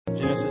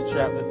Genesis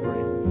chapter 3.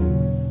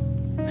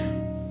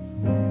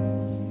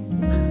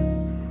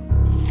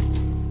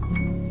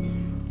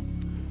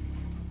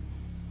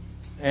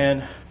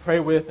 And pray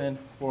with and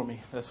for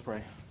me. Let's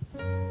pray.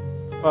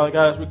 Father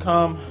God, as we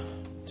come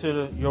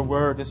to your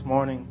word this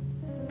morning,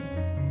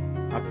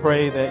 I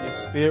pray that your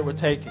Spirit would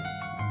take it.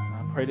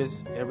 I pray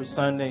this every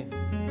Sunday.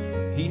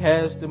 He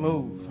has to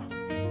move.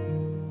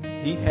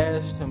 He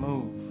has to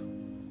move.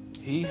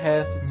 He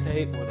has to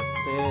take what is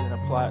said and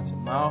apply it to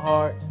my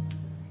heart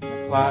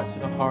and apply it to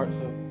the hearts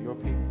of your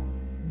people.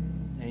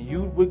 And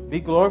you would be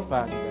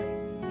glorified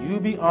today. You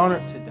be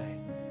honored today.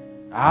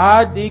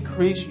 I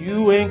decrease,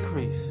 you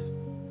increase.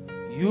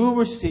 You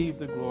receive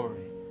the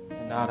glory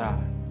and not I.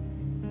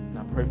 And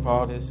I pray for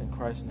all this in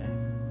Christ's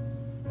name.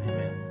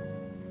 Amen.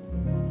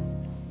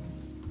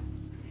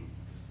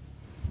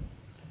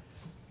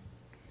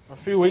 A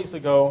few weeks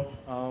ago,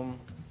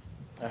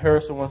 I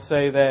heard someone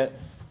say that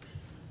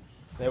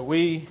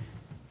we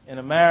in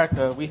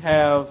America, we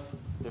have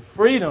the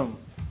freedom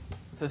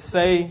to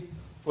say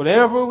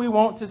whatever we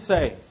want to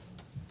say.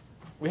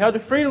 We have the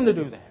freedom to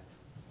do that.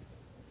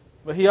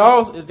 But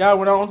God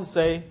went on to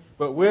say,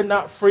 but we're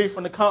not free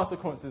from the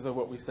consequences of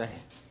what we say.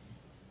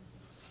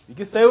 You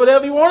can say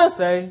whatever you want to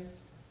say,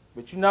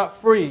 but you're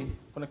not free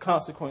from the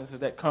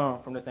consequences that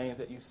come from the things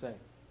that you say.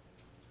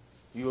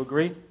 You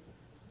agree?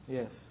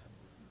 Yes.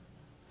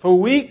 For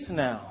weeks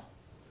now,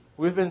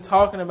 we've been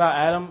talking about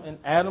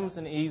Adam's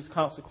and Eve's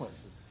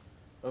consequences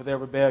of their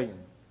rebellion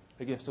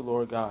against the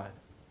Lord God.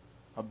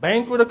 A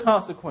banquet of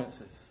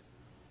consequences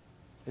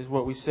is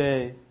what we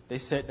said they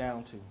sat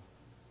down to.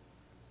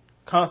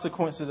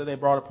 Consequences that they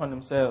brought upon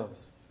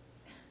themselves.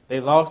 They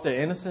lost their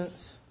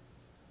innocence.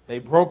 They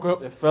broke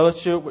up their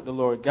fellowship with the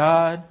Lord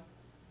God.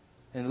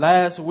 And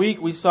last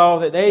week we saw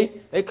that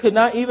they could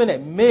not even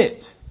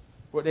admit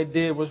what they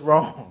did was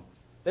wrong.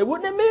 They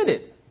wouldn't admit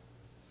it.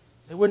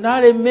 They would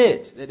not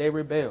admit that they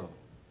rebelled.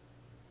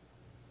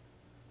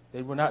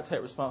 They would not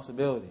take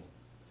responsibility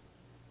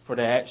for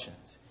their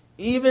actions.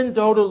 Even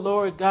though the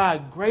Lord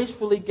God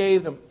gracefully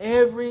gave them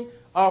every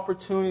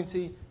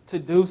opportunity to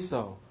do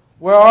so.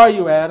 Where are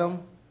you,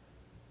 Adam?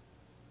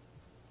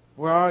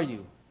 Where are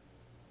you?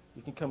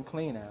 You can come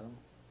clean, Adam.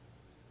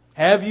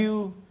 Have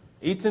you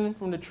eaten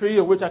from the tree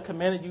of which I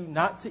commanded you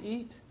not to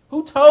eat?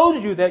 Who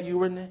told you that you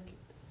were naked?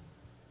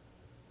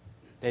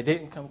 They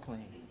didn't come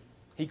clean.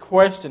 He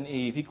questioned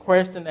Eve. He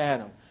questioned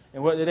Adam.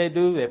 And what did they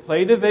do? They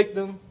played the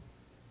victim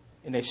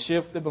and they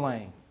shift the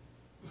blame.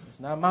 It's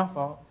not my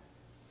fault.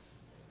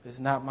 It's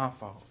not my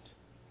fault.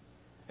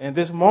 And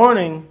this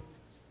morning,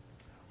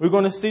 we're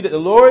going to see that the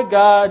Lord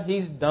God,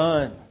 He's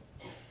done.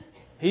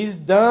 He's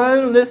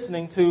done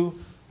listening to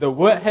the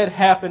what had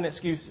happened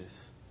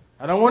excuses.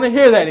 I don't want to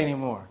hear that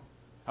anymore.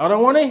 I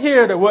don't want to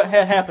hear the what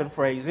had happened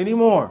phrase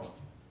anymore.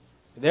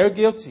 They're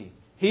guilty.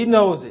 He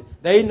knows it.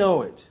 They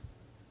know it.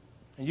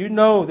 And you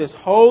know this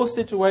whole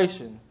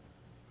situation,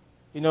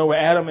 with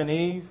Adam and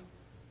Eve,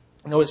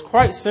 it's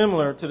quite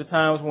similar to the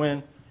times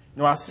when,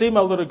 I see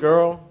my little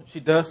girl, she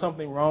does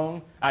something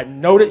wrong. I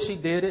know that she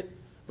did it,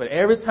 but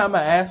every time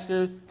I ask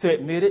her to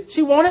admit it,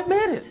 she won't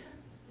admit it.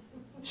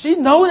 She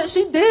knows that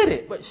she did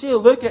it, but she'll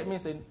look at me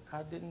and say,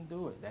 I didn't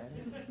do it,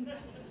 Daddy.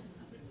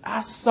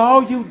 I saw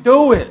you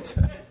do it.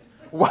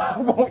 Why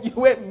won't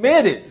you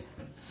admit it?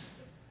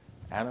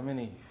 Adam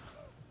and Eve,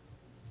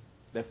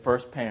 their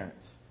first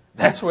parents.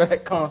 That's where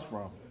that comes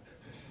from.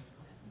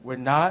 We're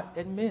not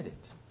admitted.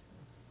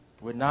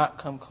 We're not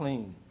come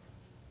clean.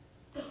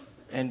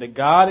 And the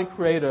God and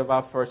creator of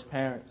our first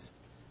parents,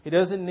 He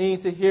doesn't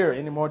need to hear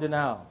any more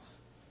denials.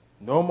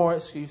 No more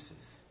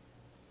excuses.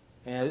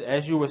 And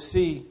as you will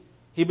see,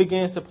 He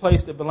begins to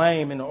place the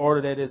blame in the order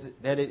that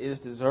it is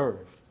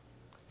deserved.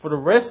 For the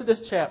rest of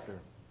this chapter,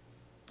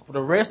 for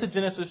the rest of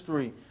Genesis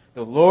 3,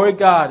 the Lord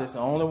God is the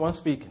only one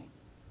speaking.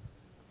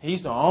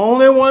 He's the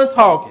only one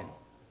talking.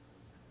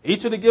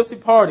 Each of the guilty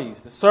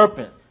parties, the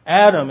serpent,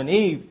 Adam and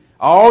Eve,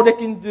 all they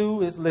can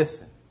do is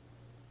listen.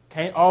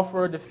 Can't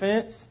offer a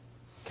defense.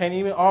 Can't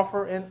even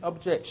offer an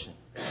objection.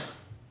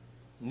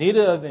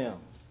 Neither of them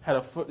had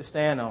a foot to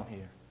stand on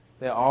here.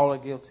 They all are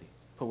guilty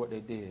for what they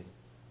did.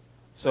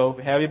 So if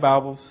you have your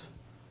Bibles,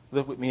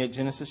 look with me at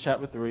Genesis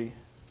chapter 3,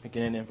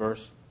 beginning in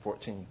verse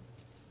 14.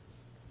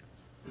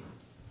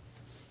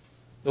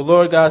 The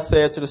Lord God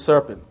said to the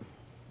serpent,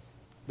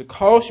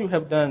 because you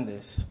have done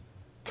this,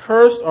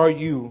 cursed are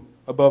you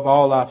above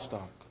all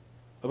livestock,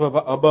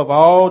 above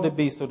all the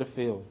beasts of the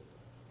field.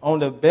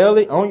 On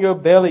your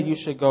belly you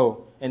shall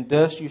go, and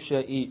dust you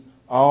shall eat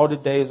all the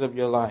days of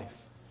your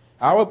life.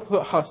 I will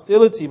put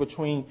hostility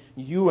between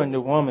you and the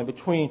woman,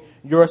 between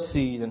your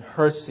seed and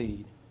her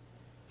seed.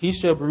 He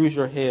shall bruise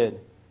your head,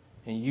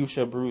 and you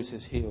shall bruise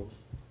his heel.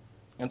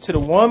 And to the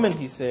woman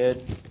he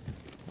said,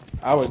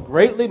 I will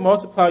greatly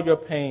multiply your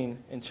pain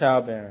in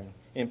childbearing.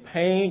 In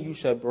pain you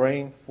shall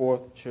bring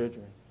forth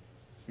children.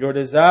 Your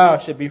desire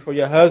shall be for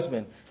your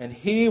husband, and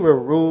he will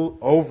rule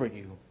over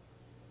you.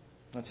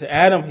 And to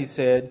Adam he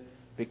said,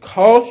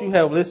 because you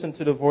have listened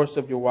to the voice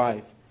of your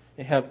wife,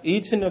 and have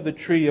eaten of the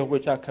tree of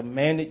which I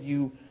commanded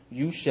you,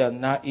 you shall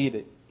not eat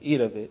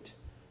of it.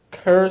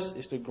 Cursed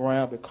is the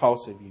ground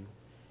because of you.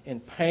 In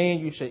pain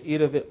you shall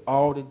eat of it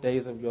all the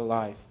days of your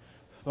life.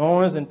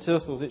 Thorns and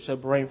thistles it shall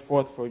bring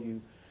forth for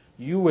you.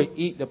 You will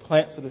eat the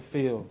plants of the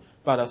field.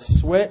 By the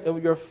sweat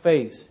of your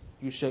face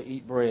you shall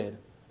eat bread,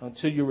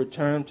 until you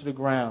return to the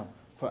ground.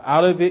 For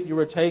out of it you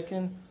were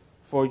taken,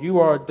 for you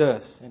are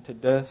dust, and to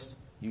dust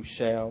you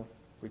shall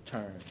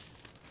return.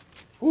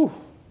 Whew.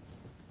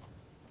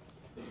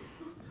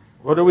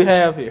 What do we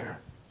have here?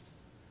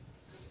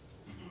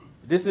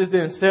 This is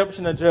the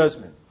inception of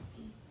judgment.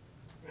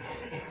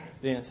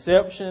 The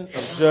inception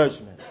of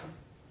judgment.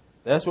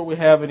 That's what we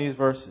have in these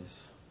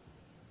verses.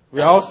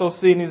 We also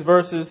see in these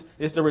verses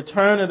is the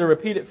return of the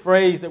repeated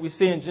phrase that we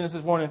see in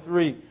Genesis 1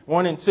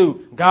 and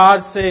 2.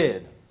 God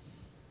said.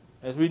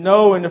 As we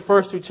know in the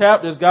first 2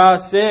 chapters,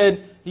 God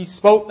said He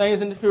spoke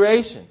things into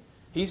creation.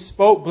 He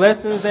spoke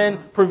blessings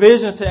and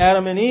provisions to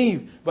Adam and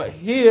Eve. But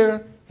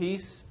here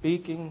He's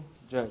speaking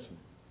judgment.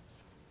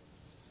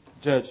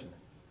 Judgment.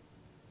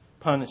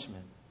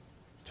 Punishment.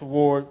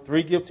 Toward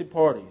 3 guilty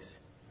parties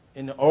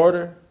in the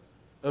order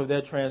of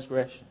their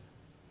transgression.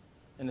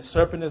 And the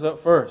serpent is up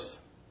first.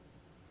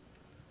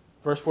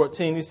 Verse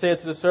 14, He said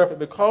to the serpent,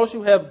 because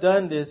you have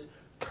done this,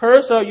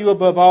 cursed are you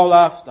above all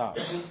livestock,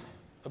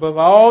 above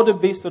all the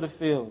beasts of the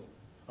field.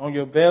 On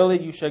your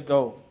belly you shall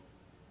go,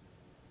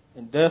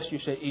 and dust you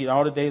shall eat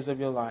all the days of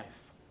your life.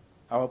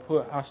 I will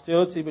put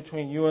hostility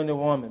between you and the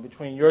woman,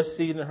 between your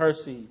seed and her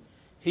seed.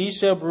 He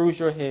shall bruise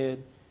your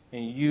head,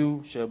 and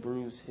you shall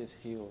bruise his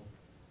heel.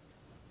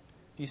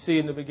 You see,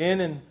 in the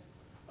beginning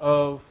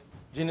of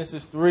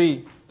Genesis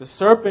 3, the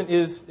serpent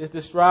is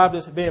described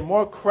as being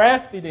more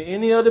crafty than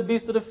any other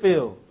beast of the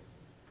field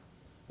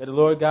that the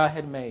Lord God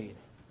had made.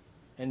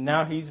 And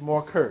now he's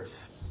more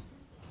cursed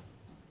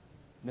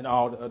than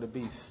all the other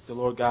beasts the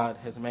Lord God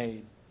has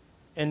made.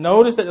 And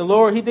notice that the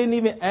Lord, He didn't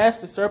even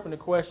ask the serpent a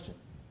question.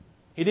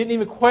 He didn't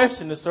even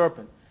question the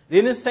serpent.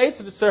 He didn't say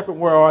to the serpent,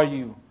 where are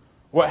you?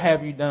 What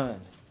have you done?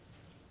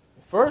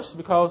 First,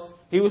 because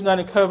He was not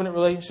in covenant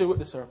relationship with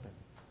the serpent.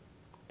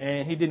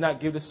 And He did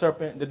not give the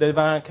serpent the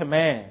divine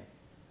command.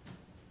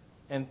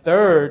 And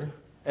third,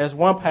 as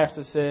one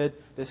pastor said,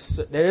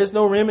 there is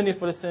no remedy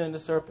for the sin of the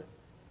serpent.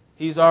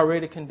 He's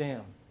already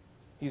condemned.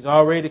 He's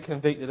already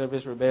convicted of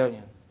his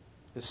rebellion.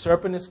 The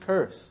serpent is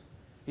cursed.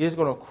 He is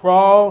going to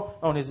crawl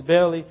on his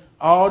belly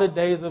all the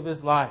days of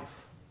his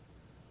life.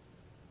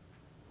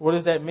 What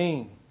does that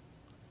mean?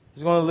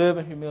 He's going to live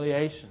in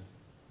humiliation.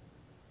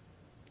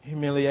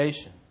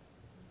 Humiliation.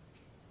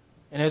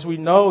 And as we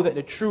know that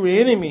the true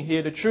enemy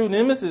here, the true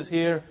nemesis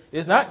here,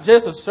 is not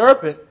just a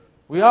serpent.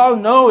 We all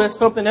know there's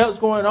something else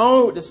going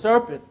on with the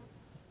serpent.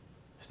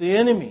 It's the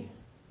enemy.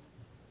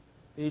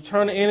 The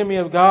eternal enemy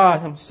of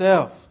God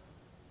Himself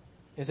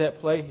is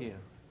at play here.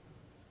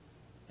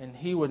 And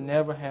he would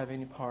never have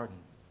any pardon.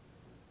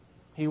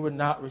 He would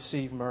not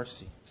receive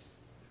mercy.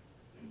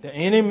 The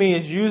enemy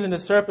is using the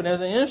serpent as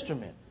an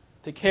instrument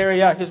to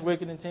carry out his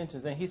wicked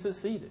intentions. And he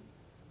succeeded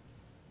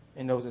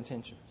in those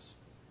intentions.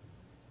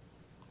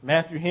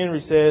 Matthew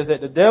Henry says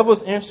that the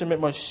devil's instrument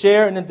must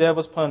share in the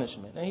devil's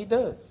punishment. And he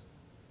does.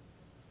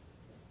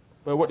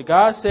 But what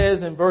God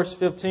says in verse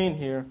 15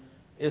 here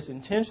is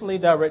intentionally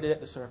directed at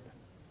the serpent.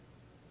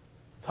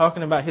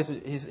 Talking about he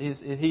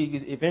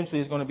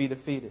eventually is going to be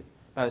defeated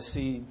by the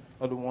seed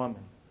of the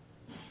woman.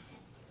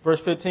 Verse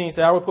 15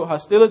 says, I will put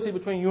hostility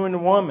between you and the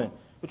woman,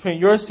 between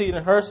your seed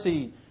and her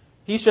seed.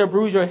 He shall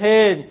bruise your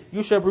head,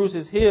 you shall bruise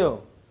his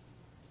heel.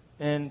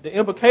 And the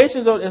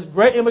implications of there's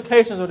great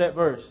implications of that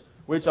verse,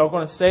 which I'm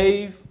going to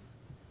save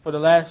for the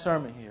last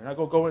sermon here. I'm not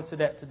going to go into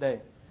that today.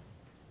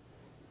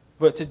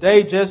 But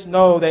today, just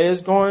know that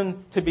it's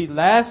going to be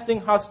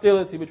lasting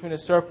hostility between the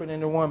serpent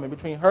and the woman,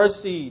 between her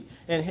seed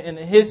and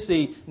his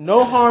seed.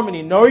 No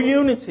harmony, no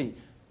unity.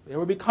 There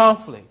will be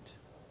conflict.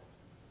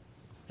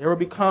 There will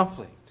be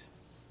conflict.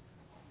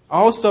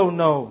 Also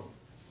know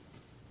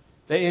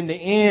that in the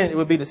end, it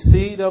will be the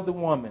seed of the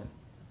woman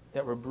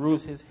that will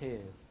bruise his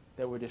head,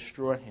 that will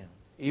destroy him.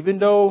 Even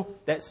though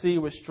that seed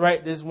would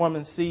strike this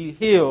woman's seed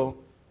heel,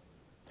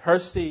 her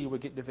seed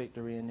would get the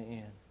victory in the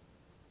end.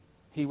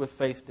 He would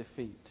face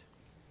defeat.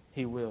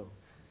 He will.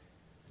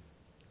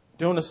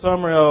 During the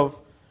summer of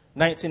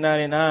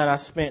 1999, I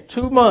spent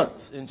 2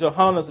 months in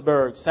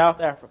Johannesburg,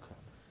 South Africa,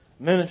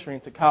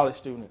 ministering to college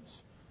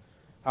students.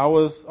 I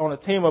was on a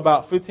team of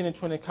about 15 and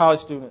 20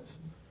 college students.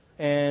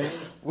 And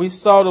we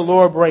saw the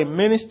Lord bring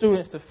many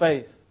students to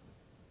faith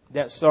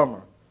that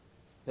summer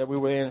that we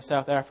were in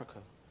South Africa.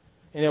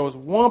 And there was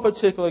one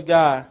particular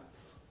guy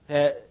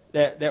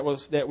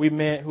that we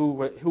met who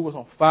was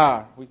on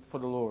fire for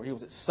the Lord. He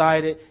was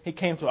excited. He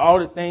came to all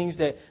the things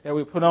that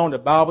we put on, the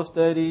Bible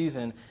studies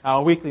and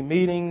our weekly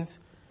meetings.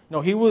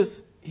 No, he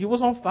was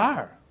on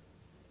fire.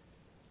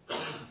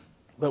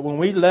 But when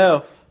we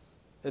left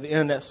at the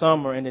end of that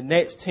summer and the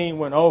next team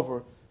went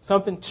over,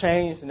 something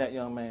changed in that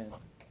young man.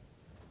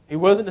 He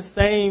wasn't the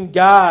same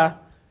guy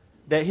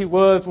that he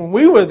was when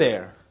we were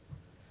there.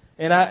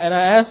 And I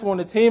asked one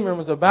of the team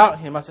members about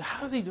him. I said,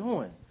 how's he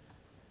doing?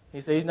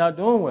 He said, he's not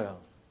doing well.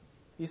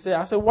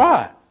 I said,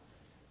 why?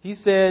 He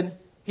said,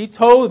 he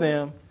told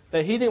them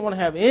that he didn't want to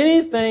have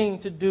anything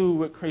to do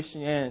with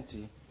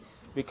Christianity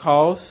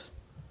because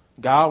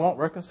God won't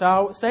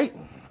reconcile with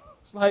Satan.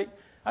 It's like,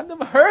 I've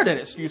never heard that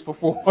excuse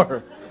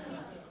before.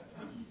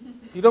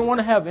 You don't want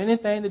to have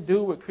anything to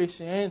do with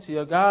Christianity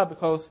or God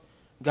because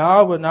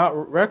God will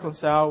not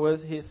reconcile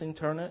with his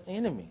eternal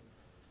enemy.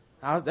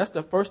 That's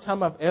the first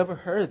time I've ever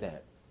heard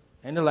that.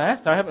 And the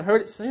last time I haven't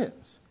heard it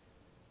since.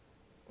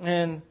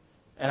 And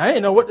I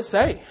didn't know what to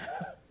say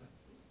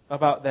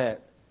about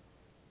that.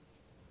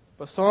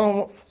 But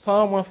Psalm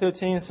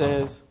 115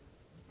 says,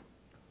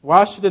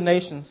 why should the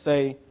nations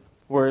say,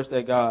 where is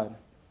their God?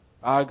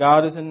 Our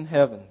God is in the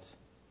heavens,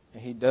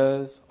 and he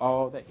does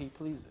all that he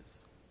pleases.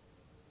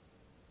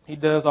 He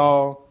does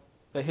all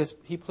that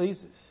he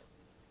pleases.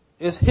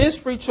 It's his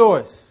free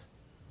choice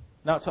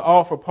not to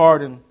offer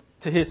pardon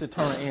to his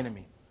eternal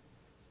enemy.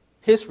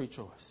 His free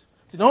choice.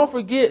 So don't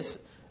forget,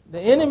 the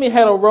enemy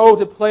had a role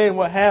to play in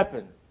what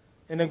happened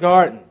in the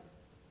garden.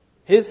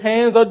 His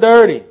hands are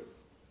dirty.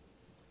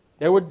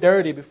 They were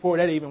dirty before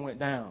that even went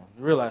down.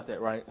 You realize that,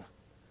 right?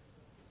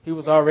 He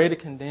was already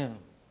condemned.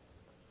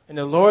 And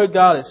the Lord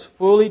God is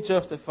fully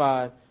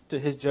justified to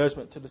his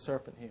judgment to the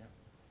serpent here.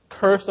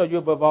 Cursed are you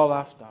above all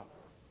livestock.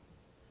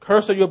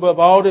 Cursed are you above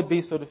all the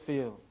beasts of the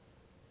field.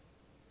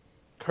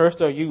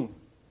 Cursed are you,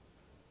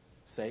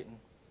 Satan.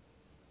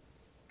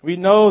 We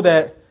know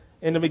that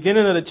in the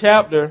beginning of the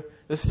chapter,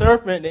 the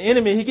serpent, the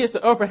enemy, he gets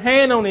the upper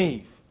hand on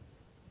Eve.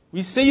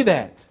 We see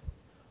that.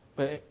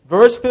 But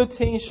verse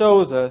 15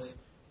 shows us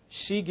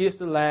she gets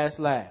the last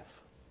laugh.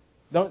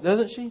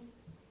 Doesn't she?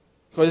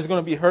 Because it's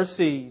going to be her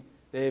seed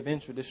that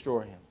eventually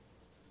destroy him.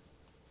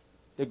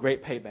 The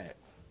great payback.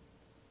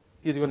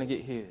 He's going to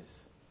get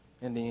his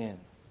in the end.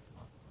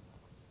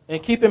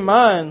 And keep in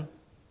mind,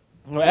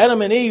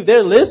 Adam and Eve,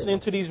 they're listening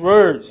to these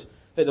words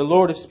that the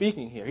Lord is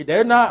speaking here.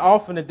 They're not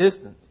off in the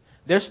distance.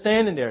 They're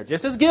standing there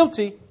just as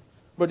guilty,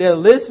 but they're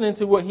listening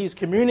to what he's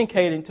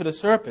communicating to the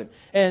serpent.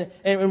 And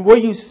where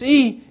you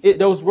see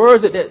those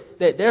words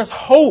that there's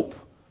hope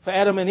for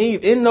Adam and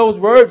Eve in those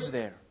words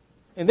there.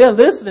 And they're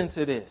listening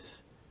to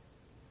this.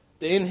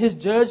 In his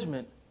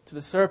judgment to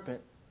the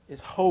serpent is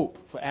hope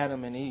for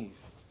Adam and Eve.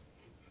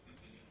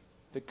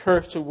 The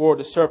curse toward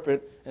the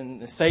serpent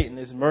and Satan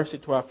is mercy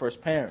to our first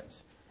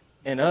parents.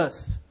 And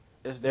us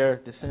as their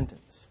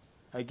descendants.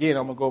 Again,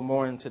 I'm going to go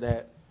more into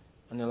that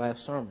in the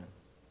last sermon.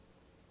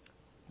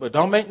 But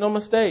don't make no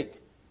mistake.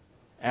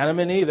 Adam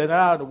and Eve, they're not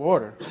out of the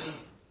water.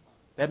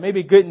 That may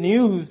be good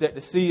news that the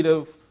seed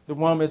of the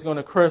woman is going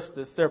to crush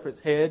the serpent's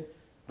head.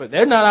 But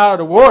they're not out of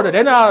the water.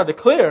 They're not out of the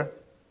clear.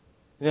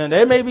 You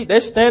know,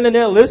 they're standing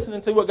there listening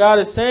to what God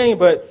is saying,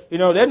 but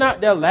they're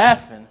not there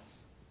laughing,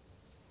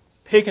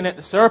 picking at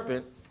the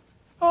serpent.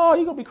 Oh,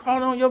 you're going to be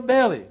crawling on your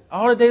belly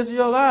all the days of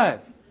your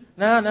life.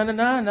 Nah.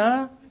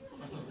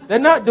 They're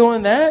not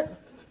doing that.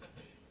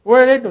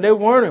 What are they doing? They're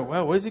wondering,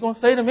 well, what is he going to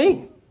say to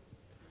me?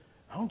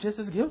 I'm just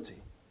as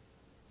guilty.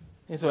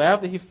 And so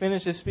after he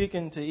finishes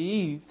speaking to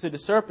Eve, to the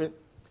serpent,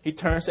 he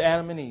turns to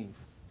Adam and Eve.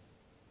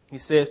 He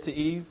says to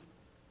Eve,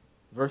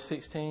 verse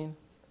 16,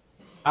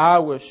 I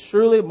will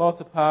surely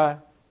multiply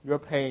your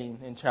pain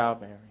in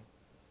childbearing.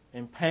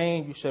 In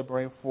pain you shall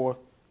bring forth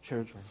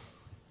children.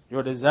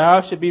 Your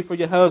desire should be for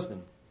your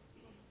husband,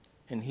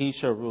 and he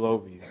shall rule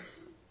over you.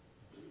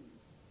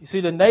 You see,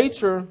 the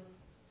nature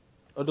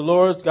of the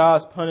Lord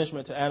God's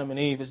punishment to Adam and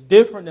Eve is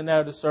different than that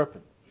of the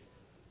serpent.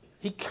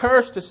 He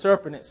cursed the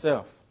serpent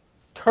itself.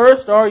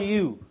 Cursed are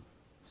you,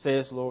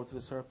 says the Lord to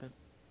the serpent.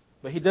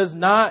 But he does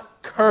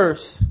not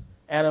curse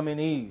Adam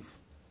and Eve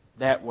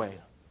that way.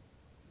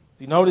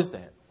 You notice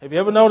that? Have you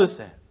ever noticed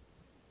that?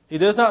 He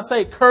does not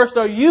say, cursed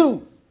are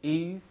you,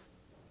 Eve.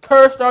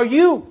 Cursed are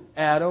you,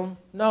 Adam.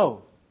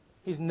 No.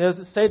 He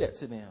doesn't say that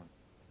to them.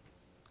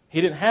 He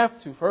didn't have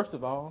to, first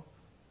of all,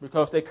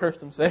 because they cursed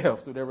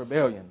themselves through their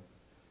rebellion.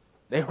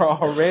 They were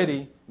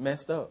already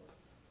messed up.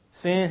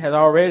 Sin had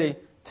already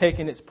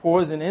taken its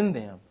poison in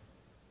them.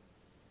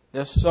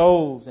 Their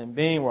souls and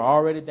being were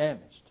already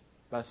damaged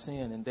by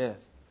sin and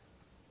death.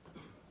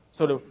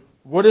 So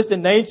what is the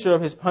nature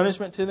of his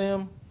punishment to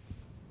them?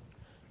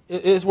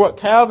 It is what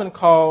Calvin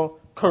called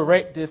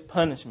corrective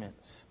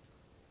punishments.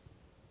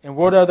 And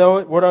what are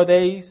those?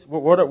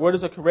 What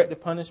is a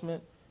corrective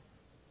punishment?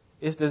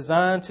 It's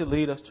designed to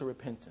lead us to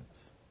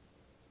repentance.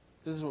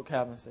 This is what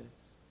Calvin says.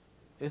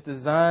 It's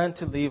designed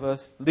to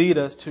lead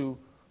us to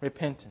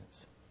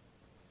repentance.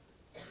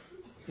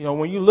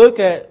 When you look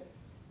at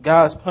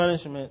God's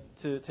punishment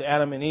to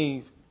Adam and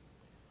Eve,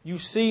 you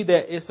see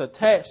that it's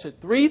attached to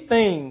three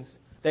things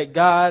that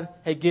God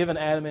had given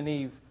Adam and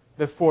Eve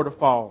before the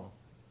fall.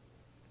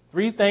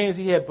 Three things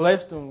he had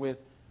blessed them with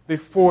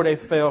before they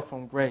fell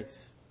from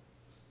grace.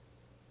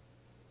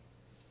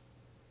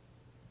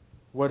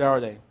 What are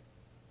they?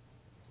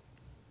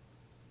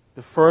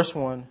 The first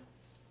one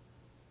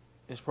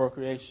is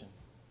procreation,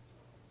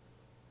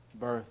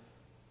 birth.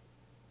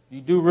 You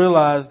do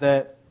realize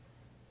that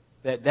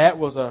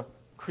was a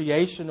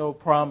creational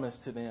promise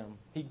to them.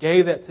 He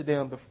gave that to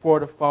them before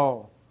the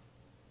fall.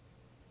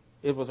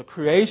 It was a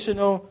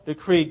creational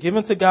decree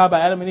given to God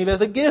by Adam and Eve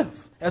as a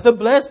gift, as a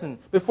blessing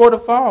before the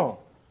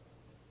fall.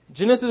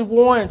 Genesis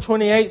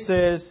 1:28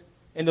 says,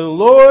 and the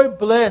Lord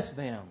blessed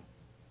them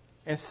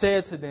and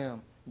said to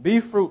them, be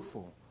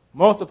fruitful,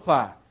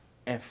 multiply,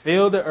 and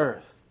fill the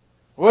earth.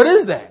 What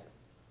is that?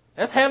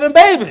 That's having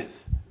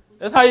babies.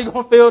 That's how you're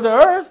going to fill the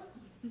earth.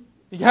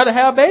 You got to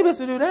have babies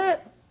to do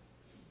that.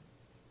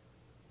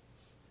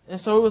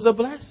 And so it was a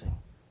blessing.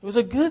 It was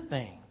a good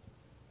thing.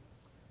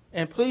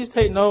 And please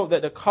take note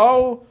that the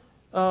call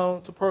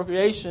to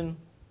procreation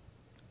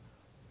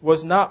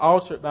was not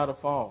altered by the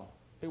fall.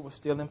 It was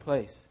still in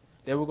place.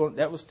 That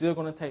was still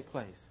going to take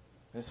place.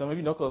 And some of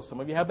you know, because some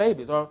of you have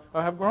babies or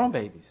have grown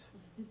babies.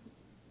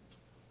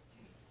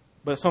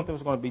 But something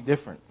was going to be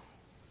different.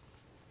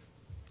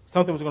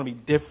 Something was going to be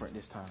different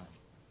this time.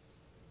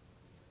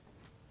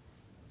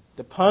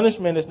 The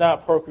punishment is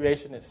not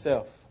procreation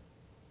itself,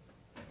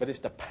 but it's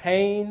the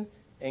pain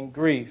and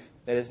grief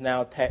that is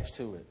now attached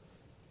to it.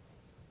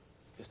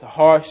 It's the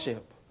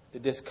hardship, the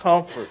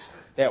discomfort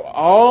that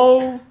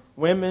all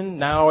women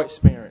now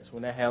experience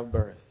when they have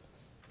birth.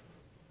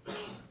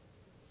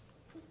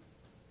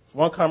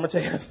 One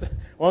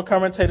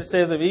commentator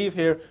says of Eve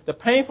here, the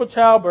painful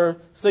childbirth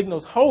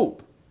signals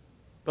hope,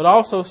 but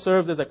also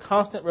serves as a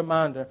constant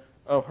reminder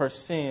of her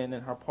sin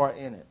and her part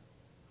in it.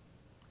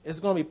 It's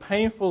going to be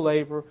painful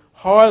labor,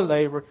 hard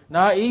labor,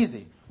 not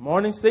easy.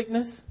 Morning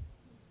sickness,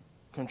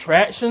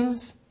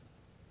 contractions,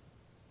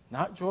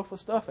 not joyful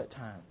stuff at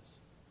times.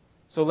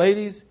 So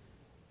ladies,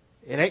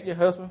 it ain't your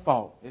husband's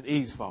fault. It's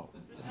Eve's fault.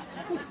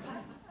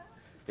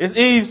 It's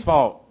Eve's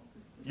fault.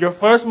 Your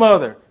first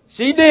mother.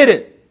 She did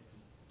it.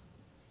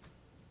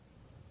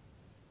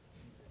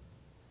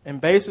 And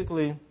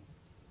basically,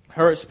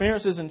 her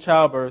experiences in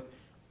childbirth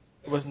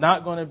was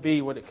not going to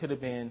be what it could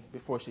have been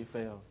before she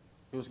failed.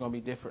 It was going to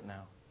be different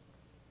now.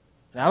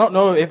 And I don't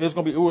know if it's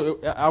going to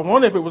be, I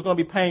wonder if it was going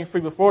to be pain-free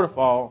before the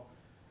fall.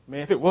 I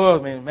mean, if it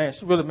was, man,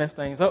 she really messed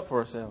things up for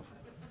herself.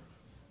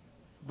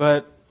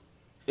 But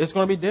it's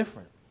going to be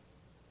different.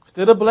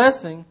 Still a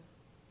blessing,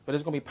 but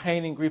there's going to be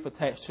pain and grief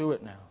attached to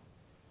it now.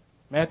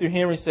 Matthew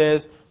Henry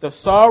says, the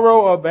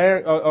sorrow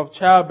of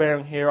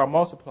childbearing here are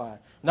multiplied.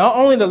 Not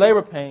only the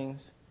labor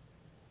pains,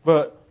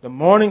 but the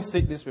morning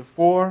sickness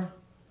before,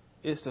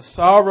 it's the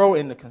sorrow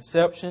in the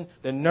conception,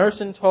 the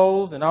nursing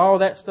tolls and all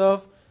that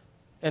stuff.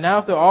 And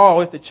after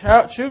all, if the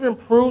children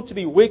prove to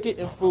be wicked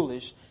and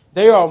foolish,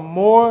 there are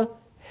more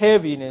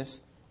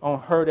heaviness on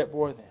her that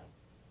bore them.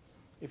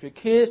 If your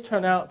kids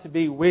turn out to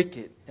be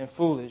wicked and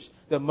foolish,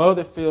 the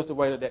mother feels the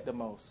weight of that the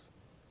most.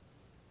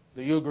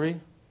 Do you agree?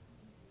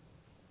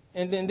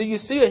 And then do you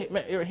see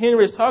what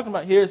Henry is talking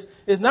about here?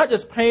 It's not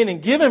just pain in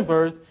giving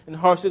birth and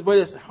hardships, but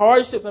it's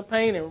hardships and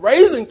pain in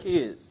raising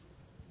kids.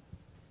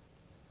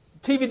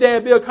 TV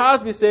dad Bill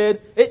Cosby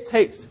said it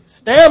takes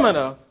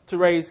stamina to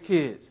raise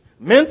kids.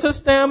 Mental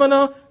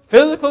stamina,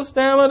 physical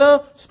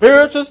stamina,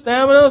 spiritual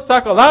stamina,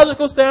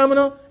 psychological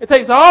stamina. It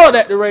takes all of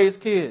that to raise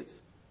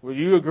kids. Will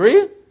you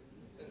agree?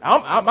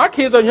 My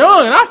kids are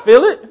young and I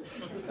feel it.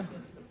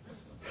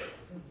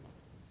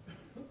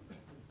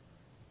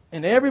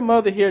 And every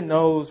mother here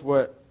knows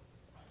what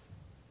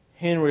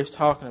Henry is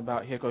talking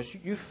about here, because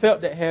you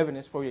felt that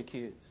heaviness for your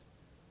kids,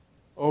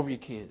 over your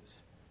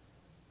kids.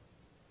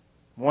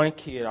 One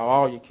kid or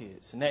all your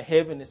kids. And that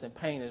heaviness and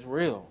pain is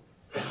real.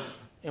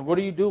 And what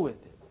do you do with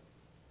it?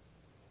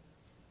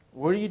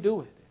 What do you do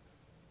with it?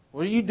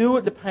 What do you do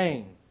with the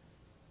pain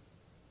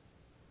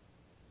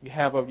you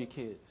have of your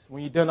kids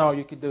when you've done all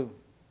you could do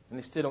and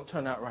they still don't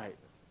turn out right?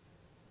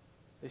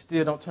 They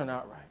still don't turn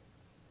out right.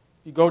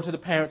 You go to the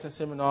parenting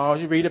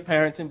seminars, you read the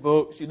parenting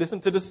books, you listen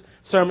to the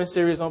sermon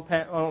series on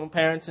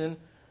parenting,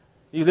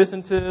 you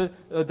listen to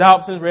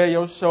Dobson's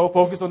radio show,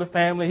 Focus on the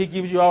Family. He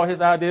gives you all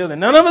his ideas and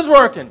none of it's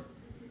working.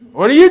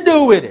 What do you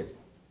do with it?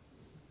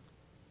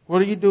 What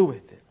do you do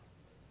with it?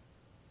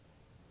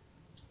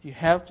 You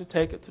have to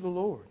take it to the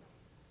Lord.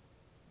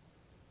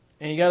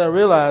 And you got to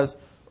realize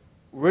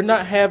we're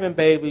not having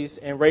babies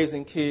and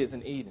raising kids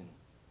in Eden.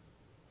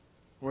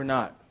 We're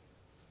not.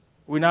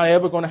 We're not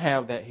ever going to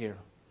have that here.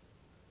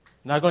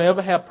 Not going to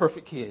ever have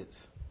perfect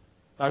kids.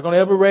 Not going to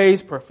ever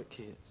raise perfect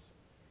kids.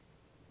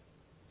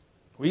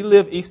 We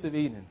live east of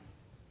Eden.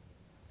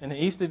 And in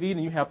east of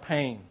Eden, you have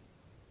pain.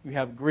 You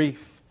have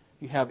grief.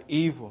 You have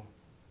evil.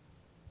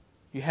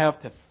 You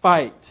have to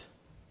fight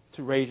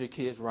to raise your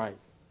kids right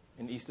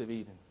in east of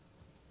Eden.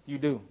 You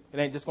do. It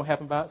ain't just going to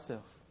happen by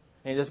itself.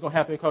 It ain't just going to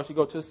happen because you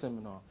go to a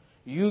seminar.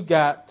 You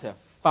got to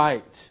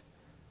fight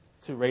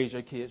to raise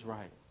your kids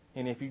right.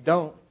 And if you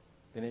don't,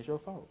 then it's your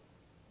fault.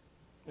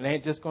 It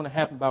ain't just going to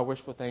happen by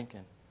wishful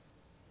thinking.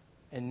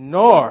 And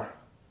nor,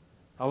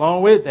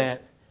 along with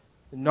that,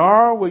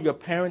 nor will your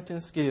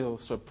parenting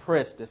skills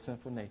suppress the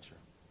sinful nature.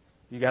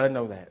 You got to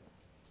know that.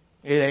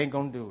 It ain't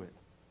going to do it.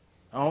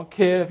 I don't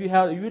care if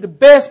you're the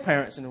best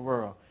parents in the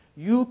world.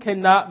 You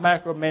cannot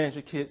micromanage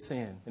your kids'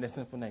 sin and their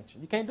sinful nature.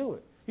 You can't do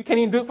it. You can't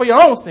even do it for your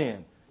own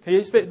sin. Can you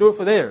expect to do it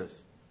for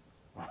theirs?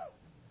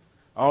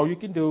 All you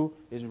can do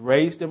is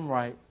raise them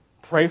right,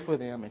 pray for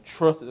them, and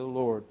trust that the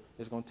Lord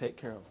is going to take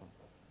care of them.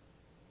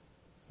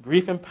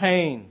 Grief and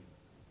pain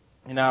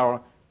in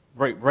our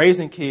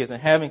raising kids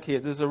and having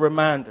kids is a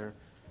reminder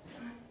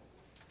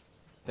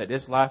that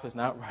this life is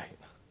not right.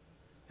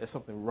 There's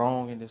something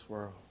wrong in this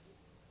world.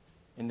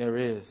 And there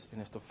is,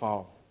 and it's the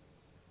fall.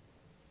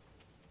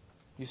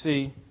 You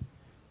see,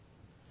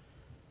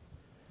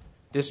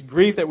 this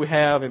grief that we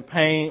have and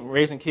pain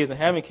raising kids and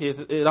having kids,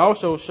 it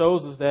also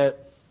shows us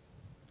that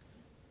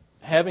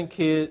having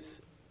kids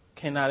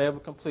cannot ever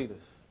complete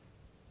us,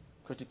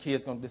 because your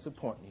kids are going to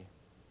disappoint you.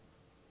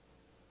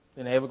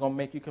 They're never going to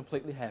make you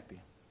completely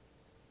happy.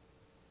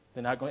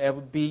 They're not going to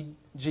ever be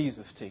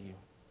Jesus to you,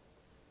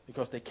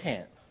 because they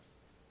can't.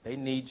 They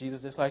need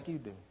Jesus just like you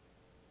do.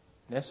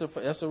 That's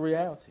a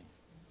reality.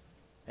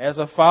 As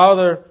a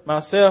father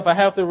myself, I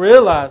have to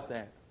realize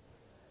that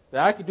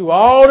I can do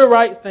all the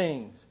right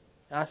things.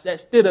 That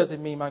still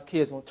doesn't mean my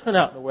kids are going to turn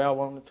out the way I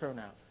want them to turn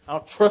out.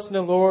 I'm trusting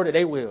the Lord that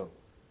they will.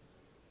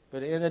 But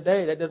at the end of the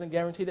day, that doesn't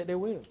guarantee that they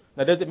will.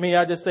 That doesn't mean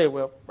I just say,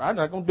 well, I'm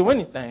not going to do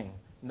anything.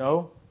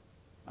 No.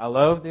 I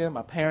love them.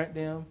 I parent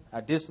them.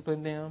 I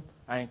discipline them.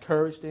 I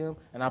encourage them.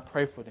 And I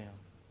pray for them.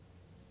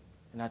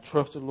 And I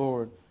trust the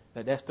Lord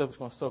that stuff is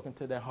going to soak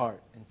into their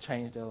heart and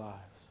change their lives.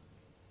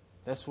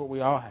 That's what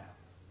we all have.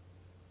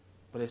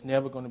 But it's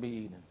never going to be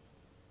Eden.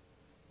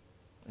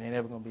 It ain't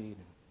never going to be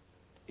Eden.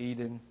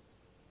 Eden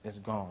is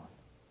gone.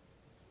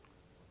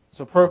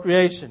 So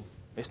procreation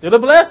is still a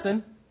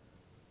blessing,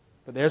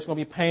 but there's going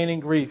to be pain and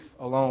grief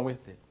along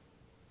with it.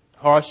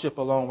 Hardship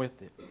along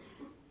with it.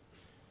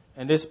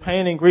 And this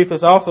pain and grief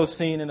is also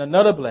seen in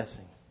another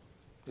blessing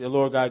the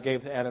Lord God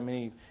gave to Adam and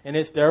Eve. And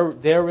it's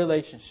their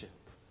relationship.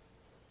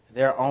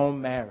 Their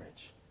own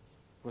marriage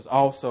was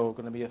also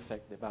going to be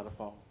affected by the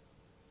fall.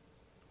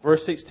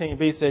 Verse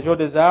 16b says, your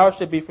desire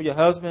should be for your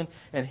husband,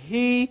 and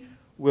he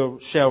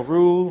shall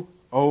rule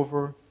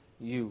over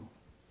you.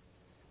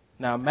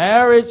 Now,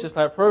 marriage, just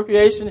like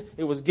procreation,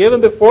 it was given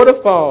before the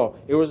fall.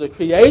 It was a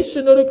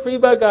creational decree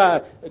by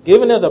God,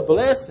 given as a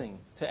blessing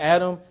to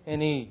Adam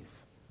and Eve.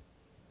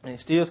 And it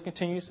still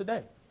continues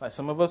today. Like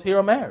some of us here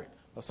are married,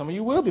 or some of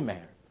you will be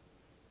married.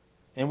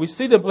 And we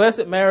see the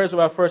blessed marriage of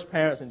our first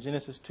parents in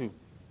Genesis 2.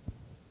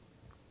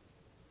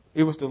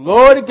 It was the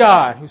Lord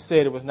God who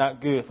said it was not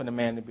good for the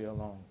man to be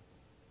alone.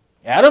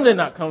 Adam did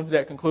not come to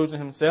that conclusion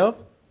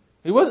himself.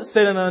 He wasn't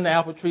sitting under the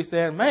apple tree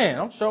saying,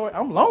 man,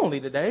 I'm lonely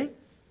today.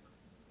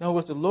 No, it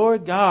was the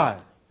Lord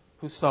God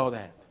who saw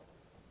that.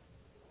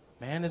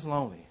 Man is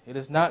lonely. It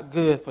is not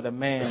good for the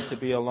man to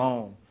be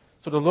alone.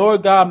 So the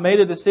Lord God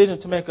made a decision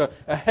to make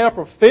a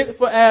helper fit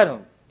for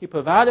Adam. He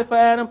provided for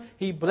Adam.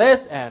 He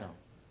blessed Adam.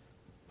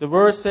 The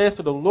word says,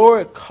 so the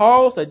Lord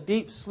caused a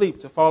deep sleep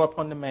to fall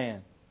upon the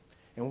man.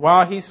 And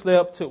while he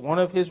slept, took one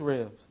of his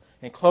ribs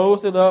and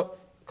closed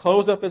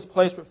up his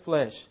place with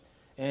flesh.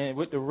 And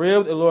with the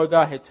rib the Lord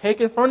God had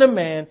taken from the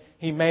man,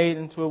 he made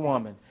into a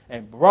woman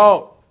and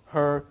brought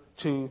her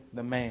to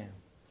the man.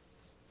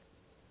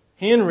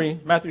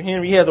 Matthew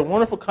Henry, he has a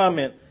wonderful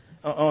comment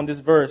on this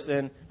verse,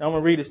 and I'm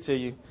going to read this to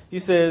you. He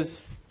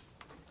says,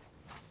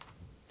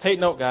 take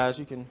note, guys.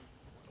 You can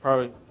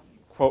probably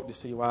quote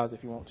this to your wives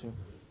if you want to.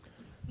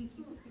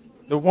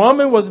 The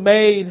woman was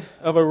made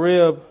of a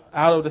rib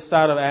out of the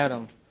side of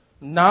Adam,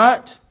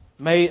 not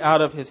made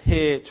out of his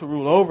head to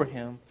rule over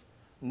him,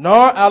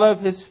 nor out of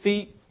his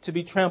feet to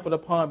be trampled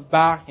upon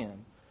by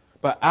him,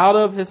 but out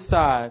of his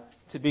side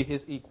to be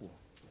his equal,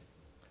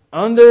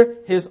 under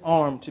his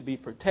arm to be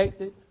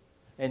protected,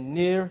 and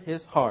near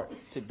his heart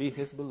to be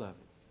his beloved.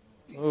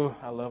 Oh,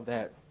 I love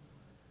that.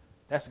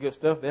 That's good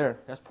stuff there.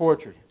 That's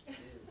poetry.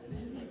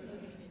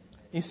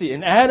 You see,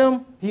 in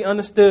Adam, he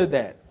understood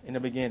that in the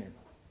beginning.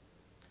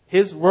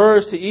 His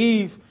words to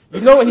Eve,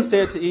 you know what he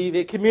said to Eve?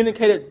 It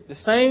communicated the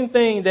same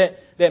thing that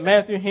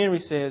Matthew Henry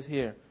says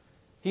here.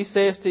 He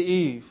says to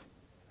Eve,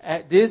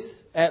 at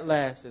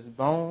last is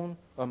bone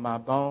of my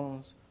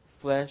bones,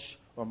 flesh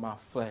of my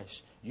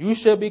flesh. You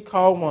shall be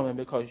called woman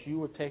because you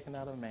were taken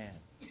out of man.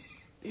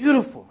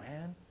 Beautiful,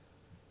 man.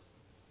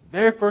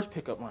 Very first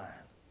pickup line.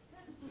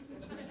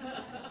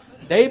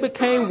 They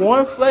became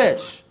one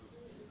flesh.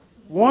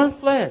 One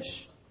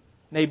flesh.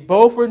 They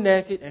both were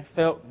naked and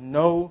felt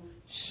no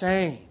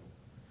shame.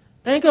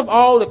 Think of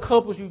all the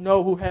couples you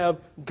know who have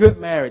good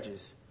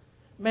marriages.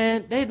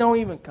 Man, they don't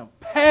even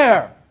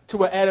compare to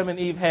what Adam and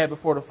Eve had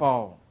before the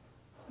fall.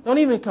 Don't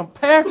even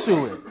compare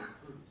to it.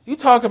 You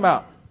talk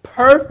about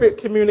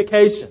perfect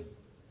communication,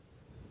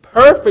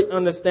 perfect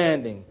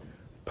understanding,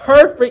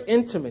 perfect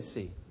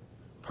intimacy,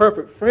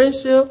 perfect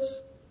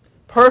friendships,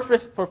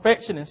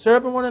 perfection in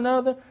serving one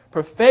another,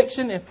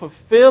 perfection in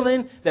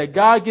fulfilling their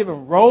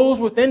God-given roles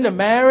within the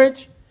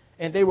marriage,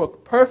 and they were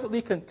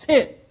perfectly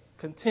content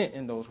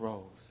in those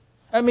roles.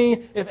 I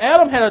mean, if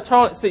Adam had a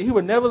toilet seat, he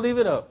would never leave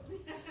it up.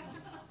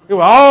 It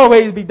would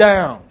always be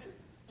down.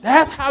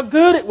 That's how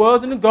good it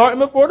was in the garden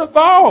before the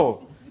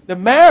fall. The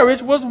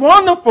marriage was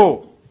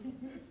wonderful.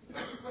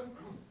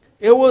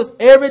 It was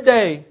every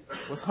day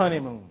was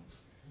honeymoons.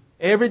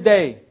 Every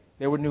day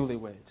they were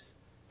newlyweds.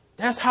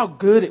 That's how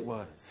good it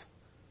was.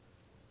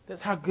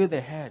 That's how good they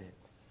had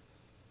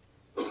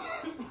it.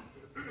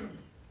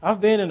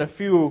 I've been in a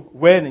few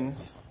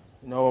weddings,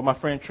 my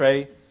friend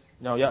Trey.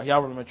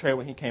 Y'all remember Trey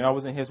when he came. I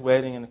was in his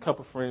wedding and a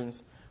couple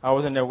friends. I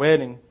was in their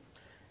wedding.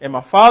 And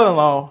my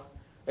father-in-law,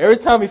 every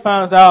time he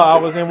finds out I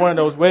was in one of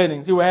those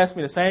weddings, he would ask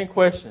me the same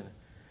question.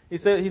 He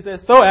said,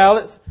 so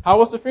Alex, how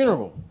was the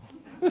funeral?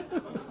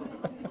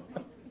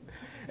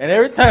 And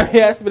every time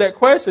he asks me that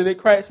question, it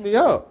cracks me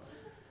up.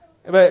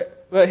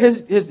 But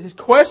his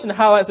question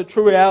highlights a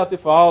true reality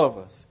for all of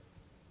us.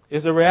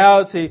 It's a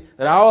reality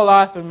that our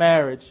life in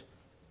marriage,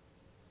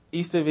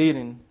 east of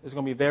Eden, is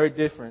going to be very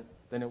different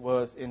than it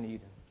was in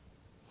Eden.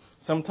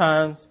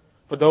 Sometimes,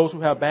 for those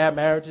who have bad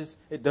marriages,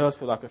 it does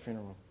feel like a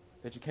funeral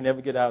that you can never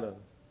get out of.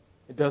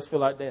 It does feel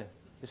like death,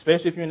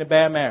 especially if you're in a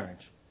bad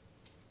marriage.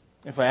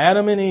 And for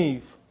Adam and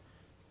Eve,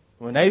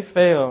 when they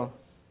fell,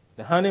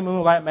 the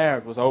honeymoon-like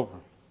marriage was over.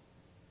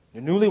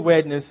 The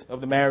newlywedness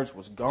of the marriage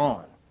was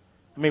gone.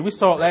 I mean, we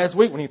saw it last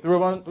week when he threw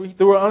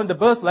her under the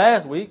bus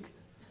last week.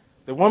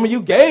 The woman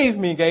you gave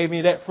me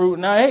that fruit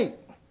and I ate.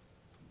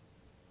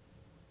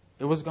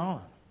 It was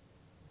gone.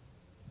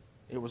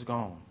 It was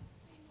gone.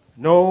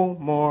 No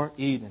more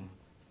Eden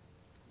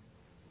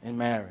in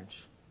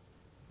marriage.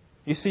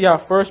 You see, our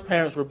first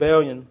parents'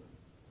 rebellion,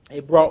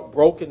 it brought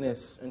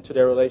brokenness into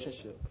their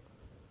relationship.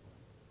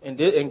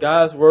 And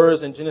God's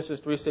words in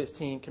Genesis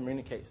 3:16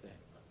 communicates that.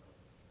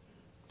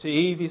 To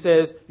Eve, he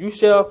says,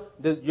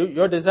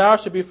 your desire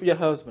should be for your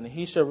husband, and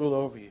he shall rule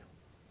over you.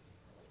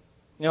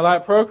 You know,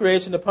 like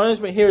procreation, the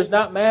punishment here is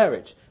not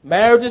marriage.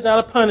 Marriage is not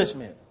a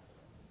punishment.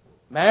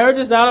 Marriage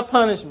is not a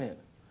punishment.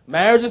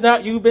 Marriage is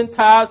not you've been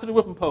tied to the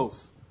whipping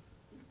post.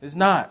 It's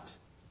not.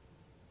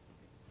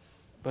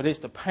 But it's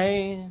the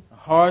pain,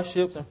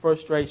 hardships, and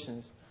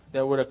frustrations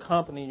that would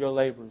accompany your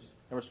labors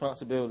and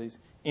responsibilities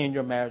in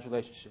your marriage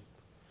relationship.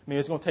 I mean,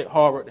 it's going to take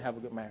hard work to have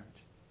a good marriage.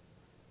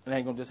 It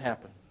ain't going to just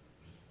happen.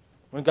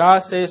 When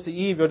God says to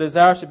Eve, your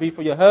desire should be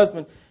for your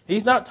husband,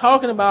 he's not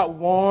talking about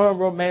warm,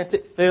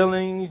 romantic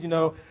feelings. You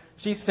know,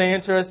 she's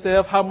saying to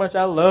herself how much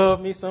I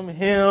love me some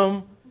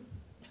him.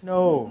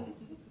 No.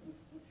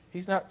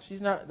 He's not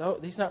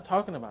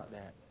talking about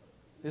that.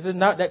 This is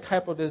not that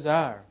type of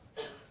desire.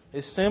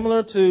 It's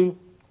similar to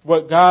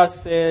what God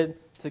said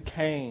to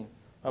Cain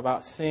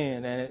about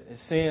sin and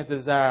sin's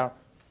desire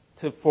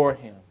for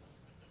him.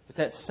 But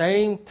that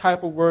same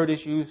type of word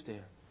is used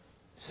there.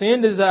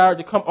 Sin desired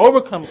to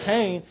overcome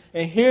Cain,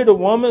 and here the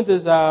woman's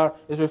desire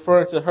is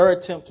referring to her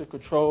attempt to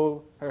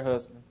control her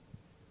husband.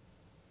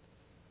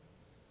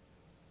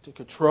 To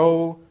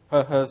control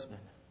her husband.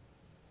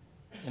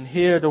 And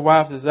here the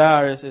wife's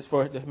desire is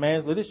for the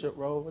man's leadership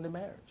role in the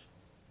marriage.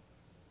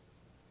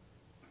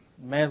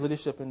 The man's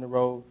leadership in the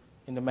role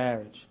in the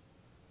marriage.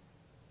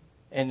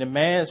 And the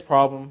man's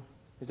problem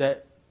is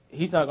that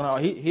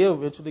he'll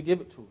eventually give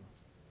it to her.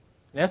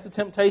 And that's the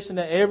temptation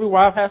that every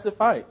wife has to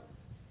fight.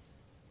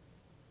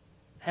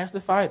 Has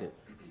to fight it.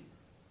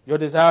 Your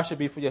desire should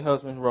be for your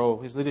husband's role,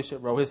 his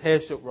leadership role, his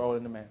headship role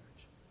in the marriage.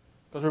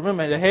 Because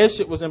remember, the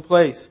headship was in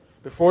place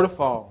before the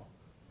fall.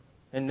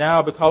 And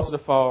now, because of the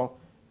fall,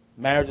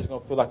 marriage is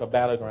going to feel like a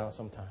battleground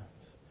sometimes.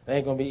 It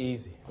ain't going to be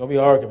easy. It's going to be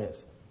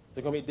arguments.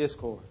 There's going to be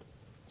discord.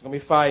 It's going to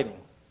be fighting,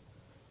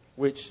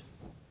 which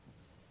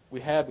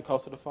we have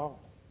because of the fall.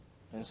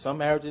 And some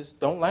marriages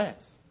don't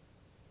last.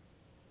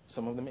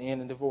 Some of them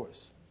end in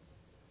divorce.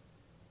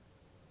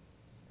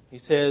 He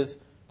says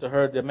to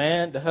her,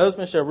 the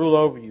husband shall rule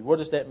over you. What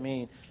does that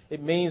mean?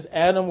 It means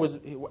Adam's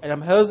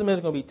husband is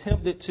going to be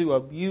tempted to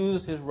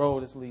abuse his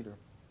role as leader.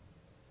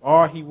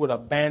 Or he would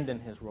abandon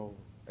his role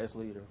as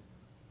leader.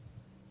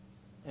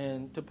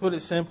 And to put it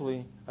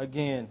simply,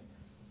 again,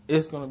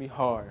 it's going to be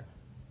hard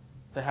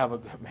to have a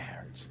good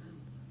marriage.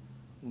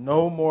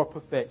 No more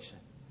perfection.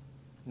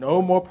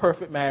 No more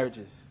perfect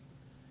marriages.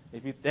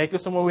 If you think of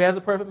someone who has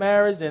a perfect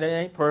marriage, then it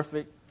ain't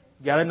perfect.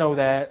 You got to know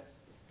that.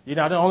 You're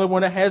not the only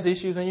one that has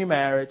issues in your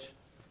marriage.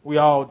 We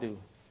all do.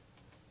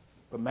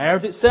 But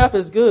marriage itself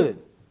is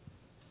good.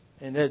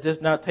 And it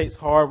just now takes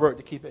hard work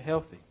to keep it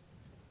healthy.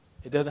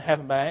 It doesn't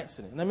happen by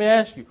accident. Let me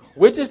ask you,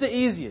 which is the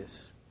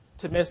easiest?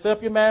 To mess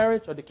up your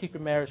marriage or to keep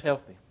your marriage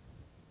healthy?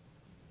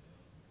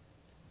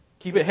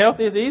 Keep it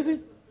healthy is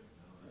easy?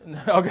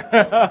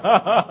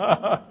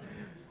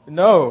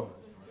 No.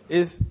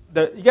 It's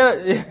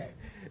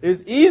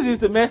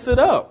easiest to mess it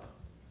up.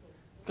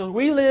 Because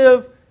we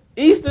live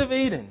east of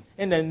Eden.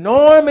 And the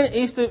norm in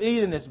east of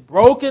Eden is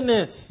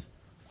brokenness,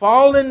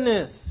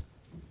 fallenness,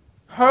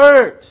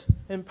 hurt,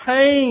 and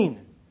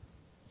pain.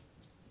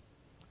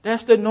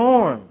 That's the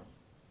norm.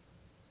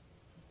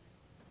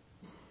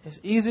 It's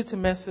easy to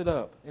mess it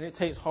up. And it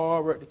takes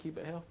hard work to keep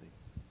it healthy.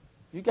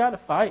 You got to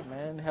fight,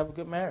 man, to have a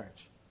good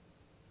marriage.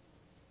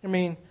 I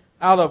mean,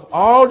 out of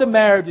all the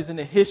marriages in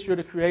the history of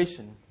the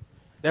creation,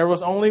 there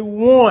was only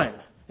one,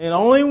 and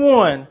only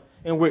one,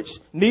 in which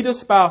neither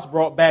spouse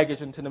brought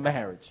baggage into the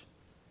marriage.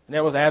 And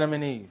that was Adam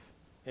and Eve.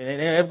 And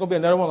there's going to be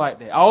another one like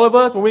that. All of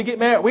us, when we get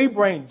married, we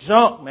bring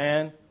junk,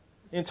 man,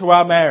 into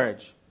our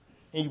marriage.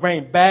 And you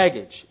bring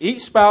baggage.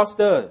 Each spouse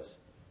does.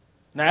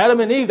 Now, Adam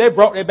and Eve, they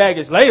brought their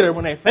baggage later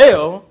when they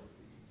fell.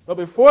 But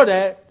before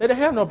that, they didn't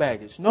have no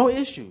baggage, no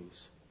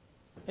issues.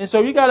 And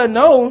so you got to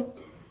know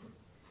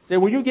that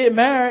when you get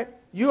married,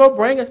 you are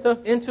bringing stuff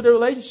into the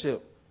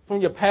relationship.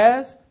 From your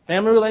past,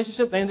 family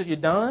relationship, things that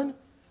you've done.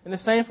 And the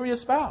same for your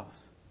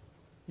spouse.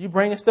 You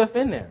bringing stuff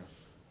in there.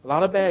 A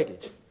lot of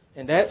baggage.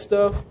 And that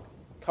stuff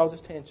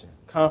causes tension,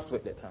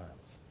 conflict at times.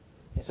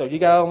 And so you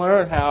got to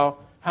learn how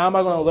am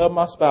I going to love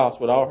my spouse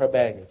with all her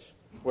baggage,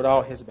 with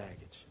all his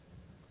baggage.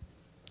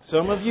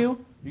 Some of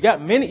you got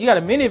a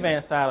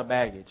minivan side of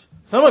baggage.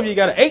 Some of you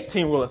got an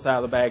 18-wheeler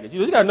side of baggage. You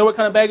just got to know what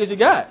kind of baggage you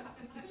got.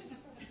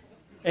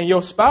 And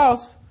your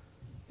spouse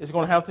is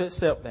going to have to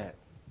accept that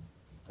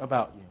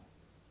about you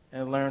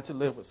and learn to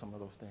live with some of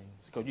those things.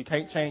 Because you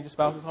can't change your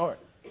spouse's heart.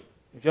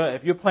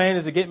 If your plan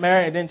is to get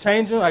married and then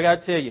change them, I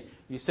got to tell you,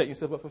 you set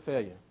yourself up for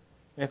failure.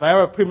 And if I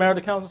ever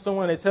premarital counsel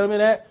someone and they tell me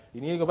that,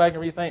 you need to go back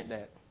and rethink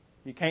that.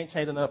 You can't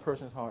change another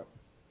person's heart.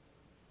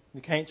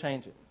 You can't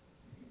change it.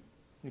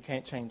 You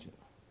can't change it.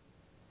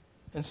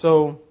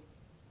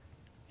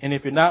 And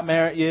if you're not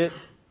married yet,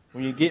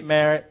 when you get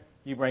married,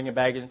 you bring your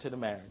baggage into the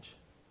marriage.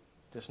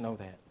 Just know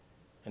that.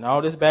 And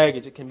all this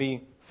baggage, it can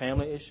be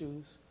family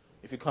issues.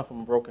 If you come from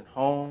a broken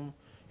home,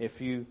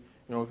 if you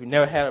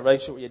never had a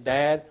relationship with your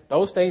dad,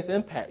 those things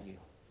impact you.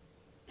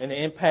 And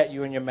they impact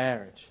you in your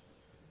marriage.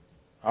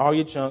 All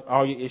your junk,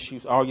 all your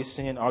issues, all your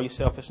sin, all your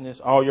selfishness,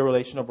 all your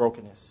relational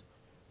brokenness,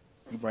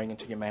 you bring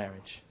into your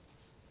marriage.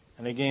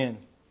 And again,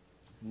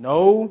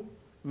 no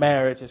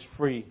marriage is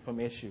free from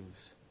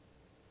issues.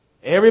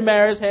 Every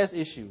marriage has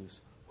issues.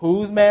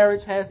 Whose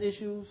marriage has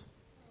issues?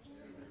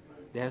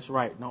 That's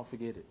right. Don't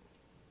forget it.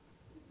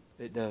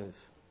 It does.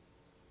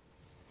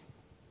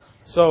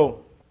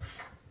 So,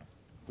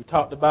 we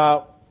talked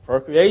about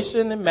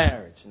procreation and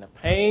marriage and the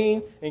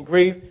pain and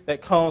grief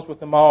that comes with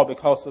them all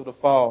because of the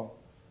fall.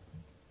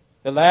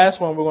 The last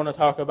one we're going to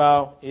talk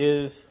about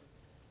is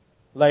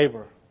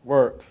labor,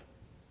 work.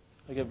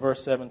 Look at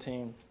verse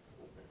 17.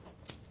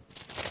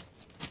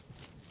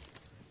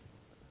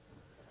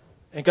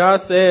 And God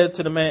said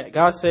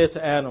to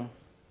Adam,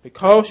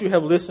 because you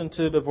have listened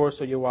to the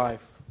voice of your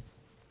wife,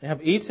 and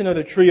have eaten of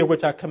the tree of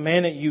which I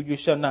commanded you, you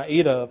shall not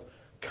eat of,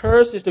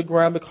 cursed is the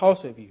ground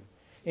because of you.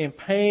 In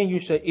pain you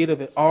shall eat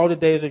of it all the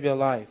days of your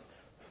life.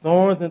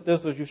 Thorns and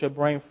thistles you shall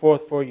bring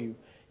forth for you.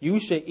 You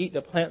shall eat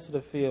the plants of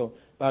the field.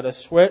 By the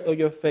sweat of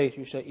your face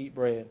you shall eat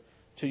bread,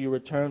 till you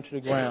return to the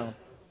ground.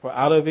 For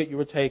out of it you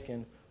were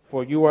taken,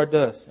 for you are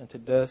dust, and to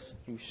dust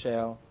you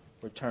shall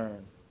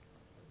return.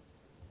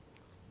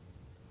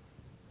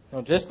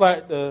 Now, just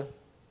like the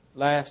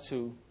last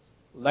two,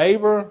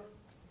 labor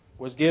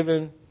was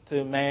given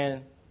to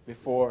man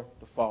before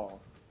the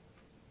fall.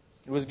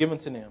 It was given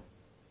to them,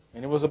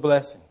 and it was a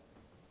blessing.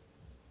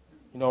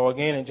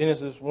 Again, in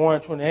Genesis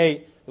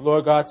 1:28, the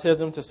Lord God tells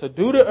them to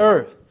subdue the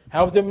earth,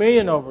 have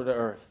dominion over the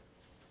earth.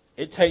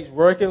 It takes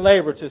work and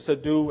labor to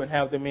subdue and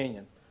have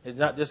dominion. It's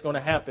not just going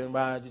to happen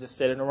by you just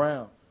sitting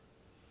around.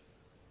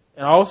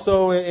 And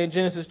also in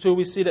Genesis 2,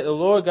 we see that the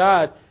Lord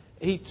God,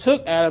 He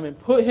took Adam and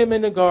put him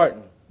in the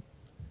garden.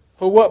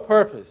 For what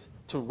purpose?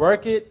 To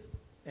work it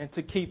and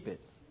to keep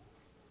it.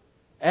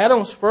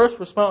 Adam's first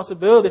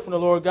responsibility from the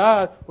Lord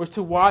God was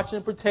to watch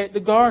and protect the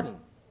garden.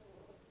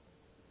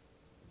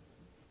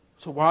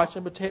 To watch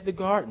and protect the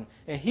garden.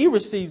 And he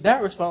received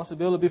that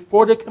responsibility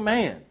before the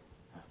command.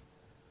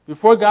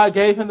 Before God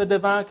gave him the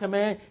divine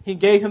command, He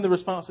gave him the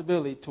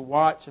responsibility to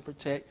watch and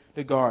protect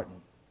the garden.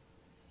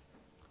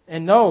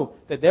 And know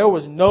that there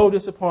was no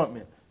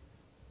disappointment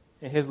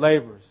in his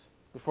labors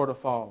before the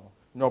fall.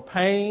 No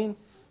pain,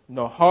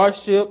 no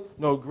hardship,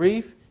 no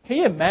grief. Can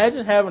you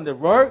imagine having to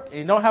work and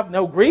you don't have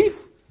no grief?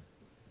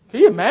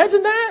 Can you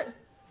imagine that?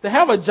 To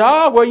have a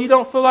job where you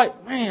don't feel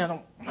like, man, I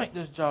don't like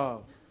this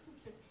job.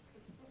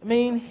 I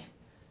mean,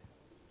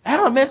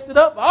 Adam messed it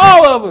up for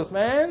all of us,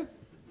 man.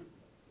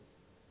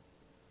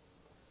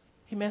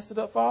 He messed it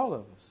up for all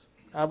of us.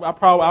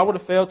 I would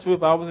have failed too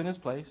if I was in his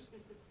place.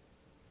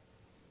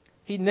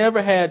 He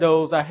never had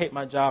those I hate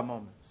my job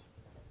moments.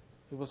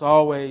 It was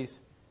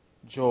always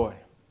joy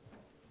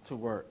to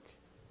work.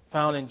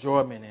 Found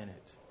enjoyment in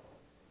it.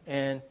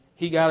 And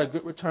he got a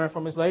good return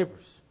from his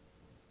labors.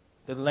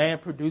 The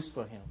land produced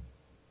for him.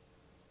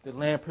 The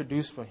land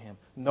produced for him.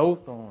 No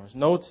thorns,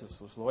 no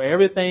thistles, Lord.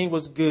 Everything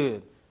was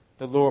good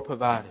the Lord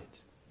provided.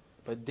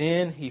 But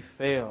then he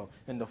fell,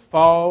 and the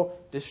fall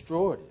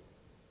destroyed it.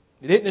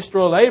 It didn't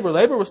destroy labor.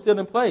 Labor was still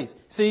in place.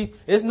 See,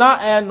 it's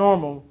not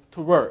abnormal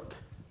to work.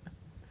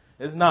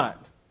 It's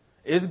not.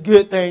 It's a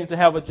good thing to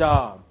have a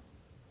job.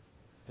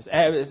 It's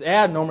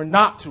abnormal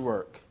not to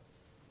work.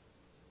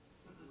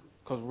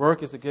 Because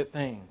work is a good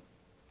thing.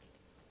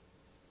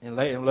 And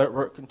let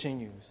work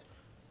continues.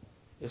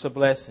 It's a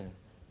blessing.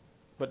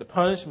 But the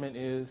punishment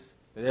is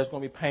that there's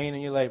going to be pain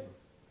in your labor.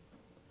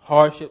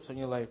 Hardships in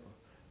your labor.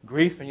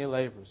 Grief in your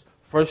labors.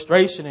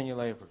 Frustration in your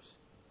labors.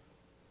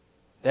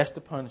 That's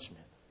the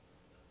punishment.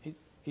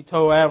 He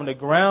told Adam the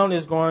ground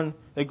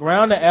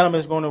that Adam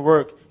is going to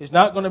work is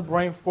not going to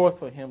bring forth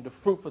for him the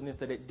fruitfulness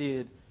that it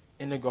did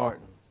in the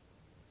garden.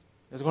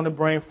 It's going to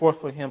bring forth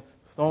for him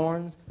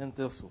thorns and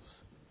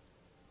thistles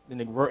in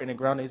the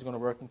ground that he's going to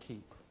work and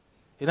keep.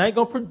 It ain't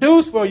going to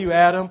produce for you,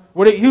 Adam,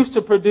 what it used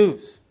to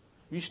produce.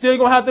 You're still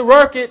going to have to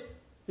work it.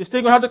 You're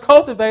still going to have to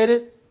cultivate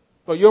it.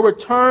 But your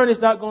return is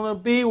not going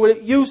to be what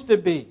it used to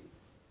be.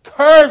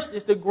 Cursed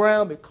is the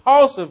ground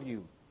because of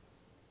you.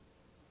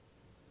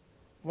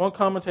 One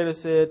commentator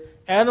said,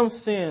 Adam's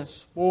sin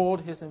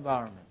spoiled his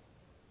environment.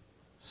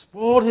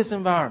 Spoiled his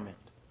environment.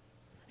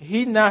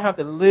 He now have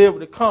to live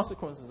with the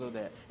consequences of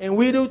that. And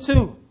we do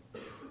too.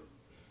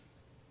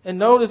 And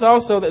notice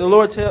also that the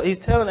Lord he's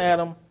telling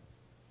Adam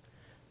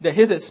that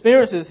his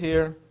experiences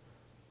here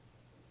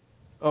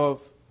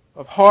of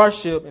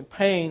hardship and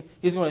pain,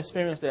 he's going to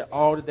experience that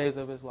all the days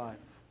of his life.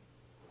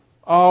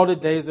 All the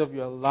days of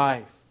your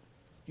life.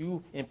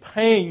 You, in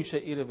pain, you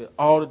shall eat of it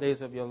all the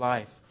days of your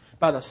life.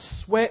 By the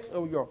sweat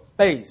of your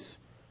face,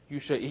 you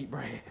shall eat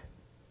bread.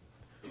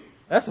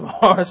 That's some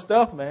hard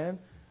stuff, man.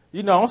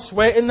 You know, I'm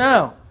sweating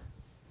now.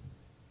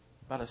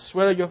 By the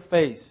sweat of your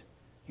face,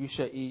 you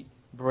shall eat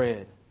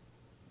bread.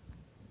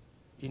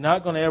 You're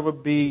not going to ever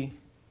be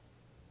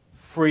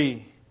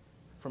free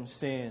from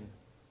sin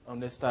on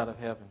this side of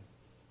heaven.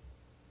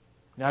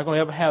 You're not going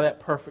to ever have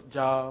that perfect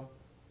job.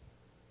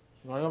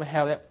 You're not going to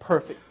have that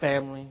perfect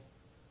family,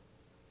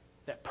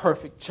 that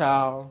perfect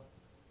child.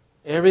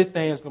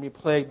 Everything is going to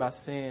be plagued by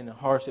sin and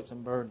hardships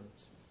and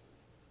burdens.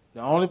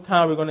 The only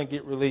time we're going to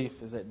get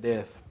relief is at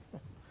death.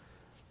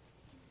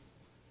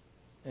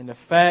 And the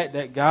fact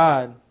that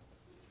God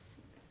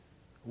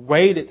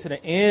waited to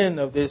the end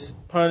of this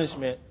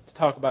punishment to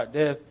talk about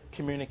death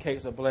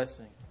communicates a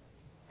blessing.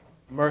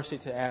 Mercy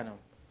to Adam.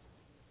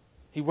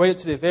 He waited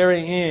to the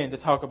very end to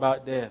talk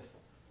about death,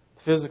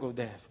 physical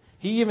death.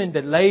 He even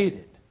delayed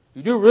it.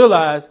 You do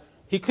realize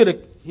he could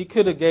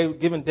have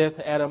given death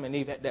to Adam and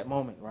Eve at that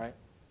moment, right?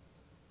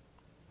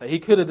 Like he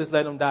could have just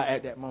let them die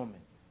at that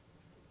moment.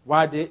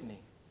 Why didn't he?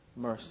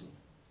 Mercy.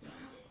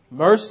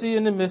 Mercy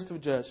in the midst of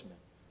judgment.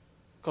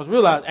 Because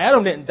realize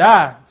Adam didn't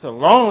die. It's a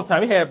long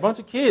time. He had a bunch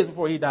of kids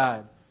before he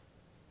died.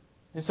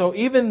 And so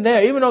even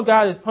there, even though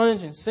God is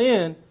punishing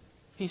sin,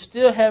 he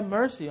still had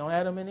mercy on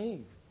Adam and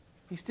Eve.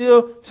 He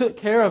still took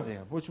care of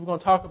them, which we're going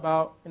to talk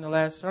about in the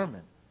last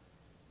sermon.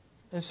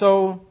 And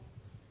so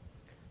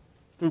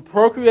through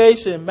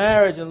procreation,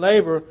 marriage, and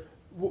labor,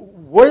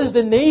 what is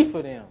the need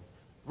for them?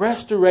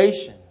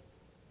 Restoration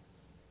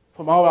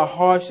from all our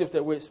hardships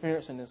that we're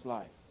experiencing in this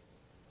life.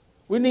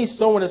 We need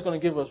someone that's going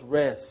to give us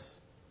rest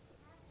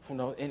from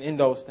those, in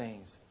those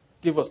things.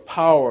 Give us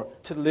power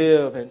to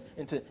live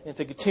and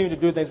to continue to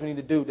do the things we need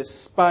to do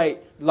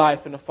despite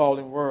life in a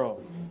fallen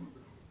world.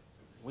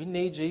 We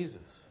need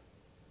Jesus.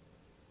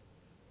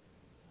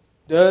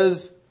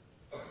 Does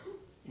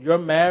your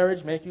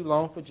marriage make you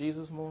long for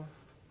Jesus more?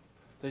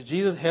 Does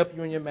Jesus help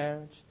you in your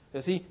marriage?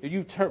 Do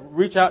you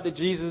reach out to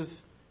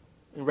Jesus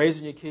in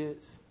raising your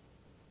kids?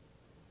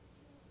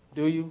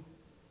 Do you?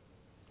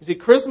 You see,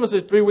 Christmas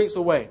is 3 weeks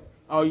away.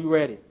 Are you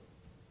ready?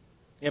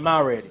 Am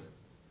I ready?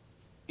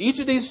 Each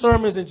of these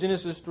sermons in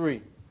Genesis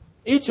 3,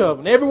 each of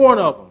them, every one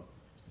of them,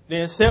 the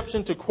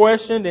inception to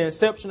question, the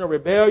inception of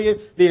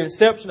rebellion, the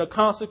inception of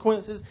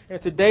consequences,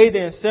 and today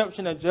the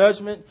inception of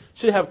judgment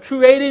should have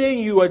created in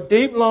you a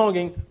deep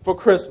longing for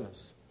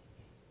Christmas.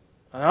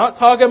 I'm not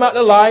talking about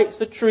the lights,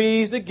 the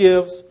trees, the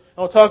gifts.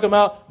 I'm talking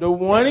about the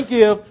one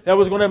gift that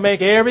was going to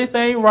make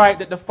everything right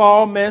that the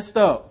fall messed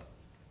up.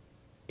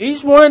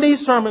 Each one of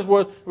these sermons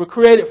were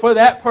created for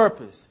that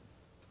purpose.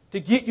 To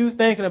get you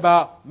thinking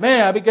about,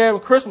 man, I'll be glad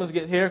when Christmas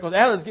gets here because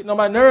Alan's getting on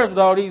my nerves with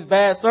all these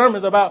bad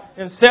sermons about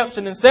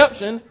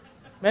inception.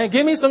 Man,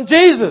 give me some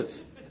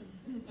Jesus.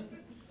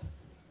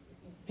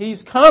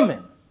 He's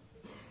coming.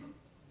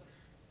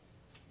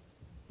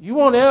 You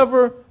won't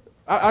ever...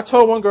 I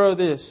told one girl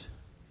this.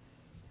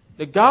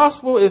 The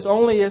gospel is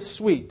only as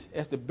sweet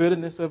as the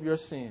bitterness of your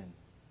sin.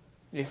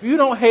 If you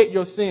don't hate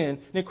your sin,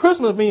 then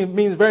Christmas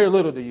means very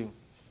little to you.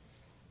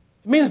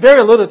 It means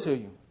very little to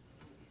you.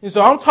 And so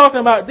I'm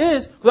talking about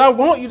this because I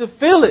want you to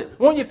feel it.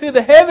 I want you to feel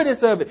the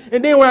heaviness of it.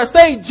 And then when I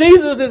say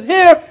Jesus is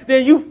here,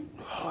 then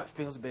it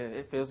feels bad.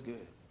 It feels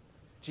good.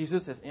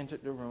 Jesus has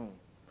entered the room.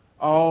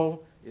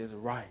 All is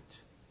right.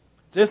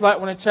 Just like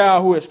when a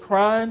child who is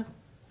crying,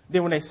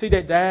 then when they see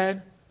their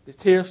dad, the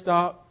tears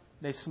stop,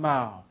 they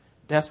smile.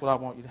 That's what I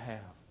want you to have.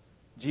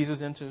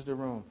 Jesus enters the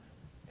room.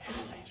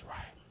 Everything's right.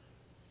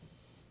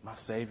 My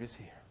Savior's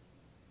here.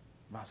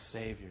 My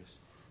Savior's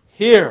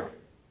here.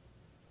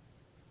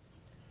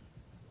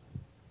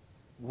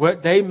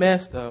 What they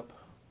messed up,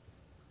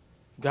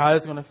 God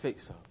is going to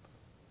fix up.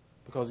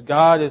 Because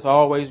God is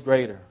always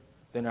greater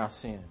than our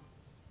sin.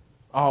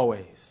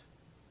 Always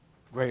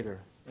greater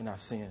than our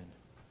sin.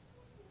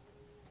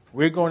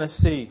 We're going to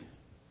see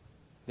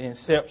the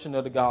inception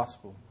of the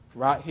gospel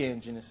right here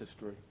in Genesis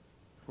 3.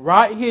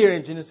 Right here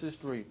in Genesis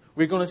 3.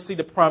 We're going to see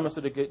the promise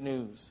of the good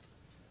news.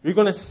 We're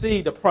going to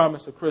see the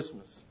promise of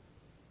Christmas.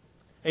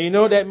 And you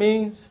know what that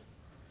means?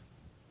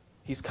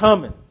 He's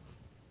coming.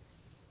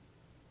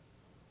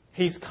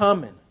 He's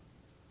coming.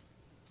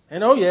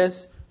 And oh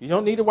yes, you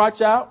don't need to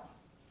watch out.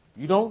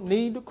 You don't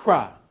need to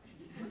cry.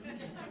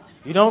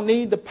 You don't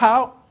need to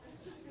pout.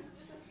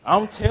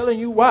 I'm telling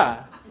you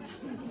why.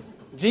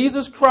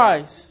 Jesus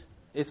Christ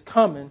is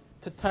coming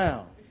to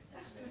town.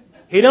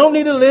 He don't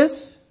need a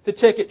list to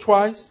check it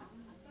twice.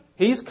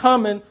 He's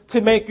coming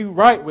to make you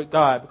right with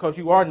God because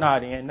you are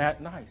naughty and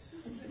not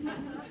nice.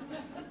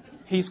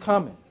 He's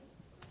coming.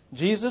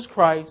 Jesus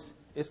Christ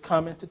is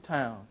coming to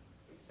town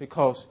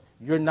because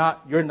you're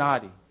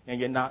naughty and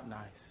you're not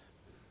nice.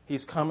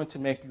 He's coming to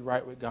make you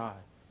right with God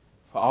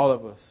for all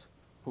of us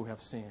who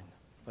have sinned.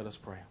 Let us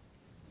pray.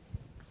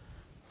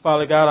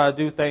 Father God, I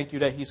do thank you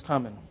that He's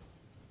coming.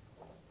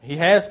 He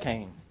has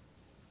came.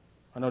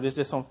 I know this is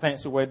just some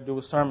fancy way to do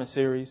a sermon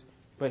series,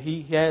 but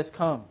He has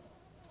come.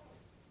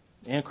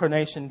 The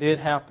incarnation did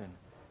happen.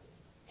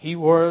 He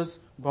was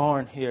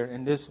born here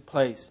in this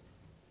place,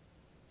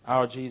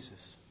 our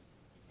Jesus.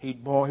 He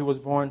was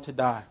born to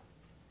die.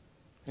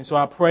 And so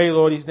I pray,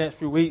 Lord, these next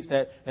few weeks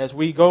that as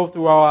we go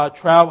through all our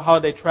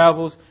holiday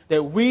travels,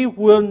 that we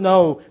will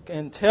know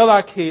and tell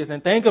our kids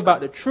and think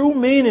about the true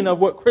meaning of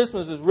what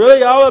Christmas is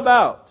really all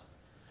about.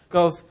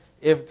 Because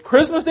if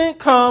Christmas didn't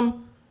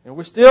come and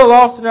we're still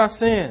lost in our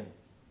sin,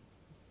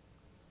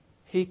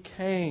 He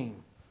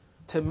came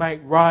to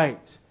make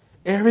right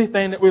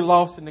everything that we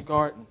lost in the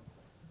garden.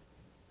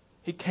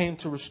 He came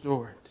to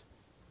restore it.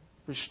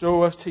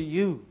 Restore us to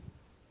you.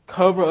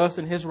 Cover us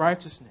in His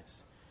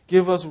righteousness.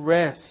 Give us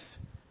rest,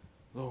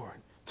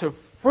 Lord, to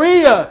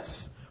free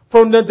us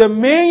from the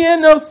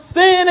dominion of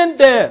sin and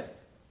death.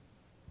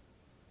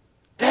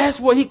 That's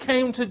what He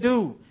came to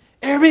do.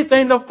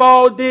 Everything the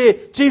fall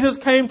did, Jesus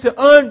came to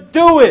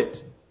undo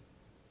it.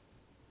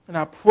 And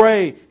I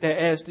pray that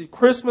as the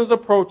Christmas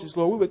approaches,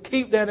 Lord, we would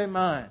keep that in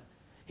mind.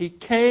 He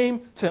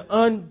came to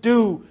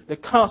undo the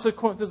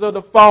consequences of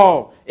the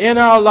fall in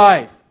our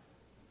life.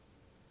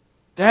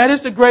 That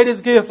is the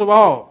greatest gift of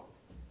all.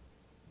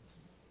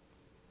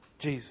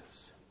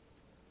 Jesus.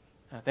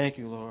 I thank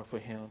you, Lord, for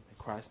Him in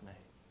Christ's name.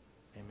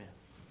 Amen.